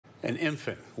An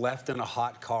infant left in a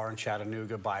hot car in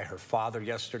Chattanooga by her father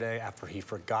yesterday after he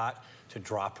forgot to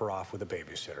drop her off with a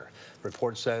babysitter. The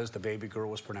report says the baby girl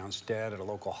was pronounced dead at a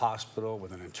local hospital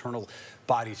with an internal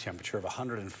body temperature of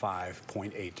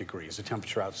 105.8 degrees. The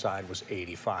temperature outside was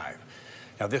 85.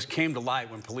 Now, this came to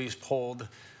light when police pulled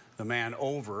the man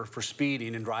over for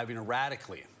speeding and driving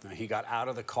erratically. Now, he got out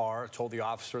of the car, told the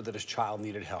officer that his child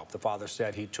needed help. The father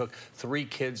said he took 3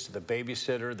 kids to the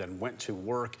babysitter, then went to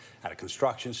work at a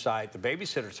construction site. The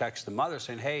babysitter texted the mother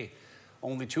saying, hey,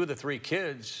 only 2 of the 3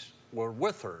 kids were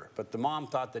with her. But the mom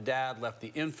thought the dad left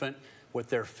the infant with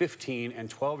their 15 and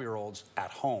 12-year-olds at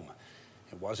home.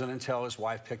 It wasn't until his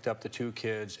wife picked up the 2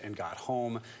 kids and got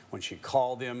home when she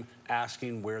called him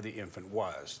asking where the infant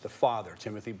was. The father,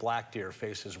 Timothy Blackdeer,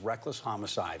 faces reckless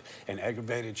homicide and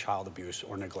aggravated child abuse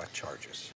or neglect charges.